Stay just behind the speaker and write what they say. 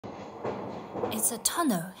It's a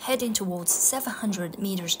tunnel heading towards 700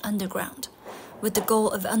 meters underground, with the goal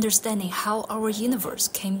of understanding how our universe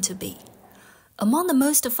came to be. Among the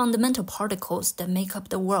most fundamental particles that make up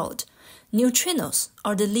the world, neutrinos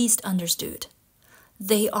are the least understood.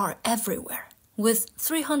 They are everywhere, with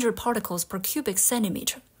 300 particles per cubic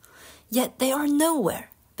centimeter. Yet they are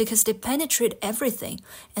nowhere because they penetrate everything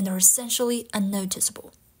and are essentially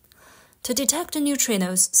unnoticeable. To detect the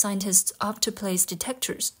neutrinos, scientists opt to place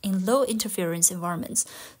detectors in low-interference environments,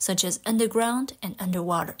 such as underground and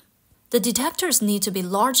underwater. The detectors need to be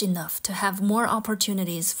large enough to have more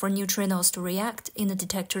opportunities for neutrinos to react in the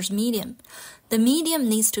detector's medium. The medium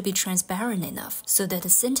needs to be transparent enough so that the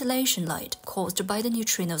scintillation light caused by the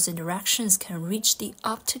neutrinos' interactions can reach the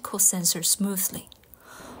optical sensor smoothly.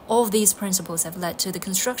 All of these principles have led to the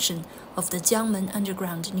construction of the Jiangmen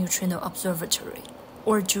Underground Neutrino Observatory,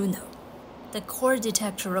 or JUNO. The core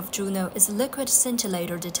detector of JUNO is a liquid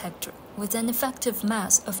scintillator detector with an effective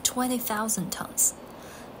mass of 20,000 tons.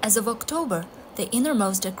 As of October, the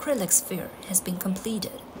innermost acrylic sphere has been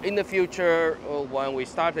completed. In the future, when we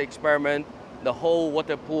start the experiment, the whole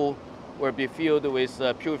water pool will be filled with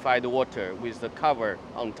purified water with the cover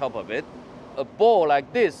on top of it. A ball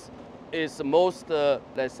like this is the most,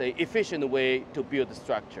 let's say, efficient way to build the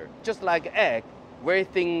structure. Just like egg, very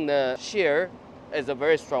thin shear as a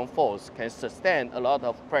very strong force can sustain a lot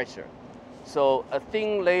of pressure. So a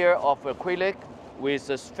thin layer of acrylic with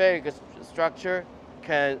a spherical structure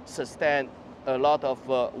can sustain a lot of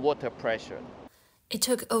water pressure. It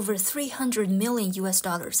took over $300 million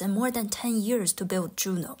and more than 10 years to build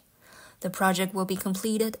JUNO. The project will be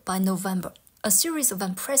completed by November. A series of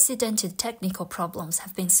unprecedented technical problems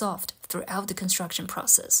have been solved throughout the construction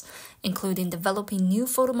process, including developing new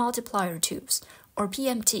photomultiplier tubes, or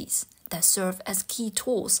PMTs, that serve as key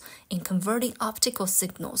tools in converting optical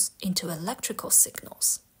signals into electrical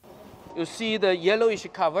signals. You see the yellowish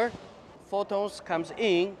cover? Photons comes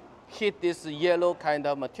in, hit this yellow kind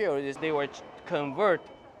of material. They will convert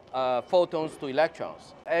photons to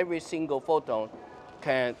electrons. Every single photon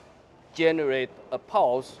can generate a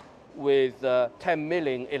pulse with 10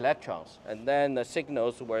 million electrons. And then the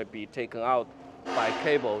signals will be taken out by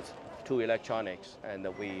cables to electronics, and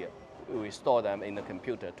we store them in the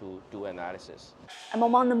computer to do analysis. I'm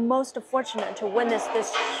among the most fortunate to witness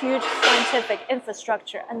this huge scientific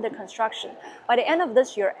infrastructure under construction. By the end of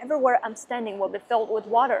this year, everywhere I'm standing will be filled with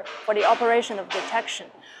water for the operation of detection.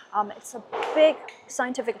 It's a big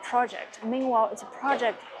scientific project. Meanwhile, it's a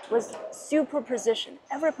project with super precision.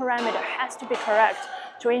 Every parameter has to be correct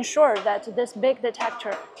to ensure that this big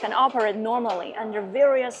detector can operate normally under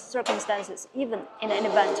various circumstances, even in an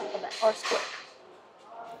event of an earthquake.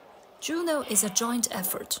 JUNO is a joint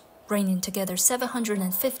effort, bringing together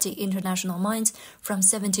 750 international minds from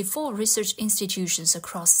 74 research institutions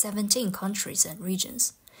across 17 countries and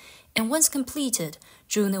regions. And once completed,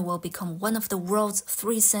 JUNO will become one of the world's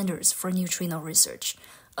 3 centers for neutrino research,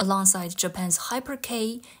 alongside Japan's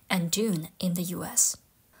Hyper-K and DUNE in the US.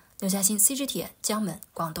 Liu Jiaxin, CGTN, Jiangmen,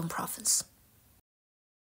 Guangdong Province.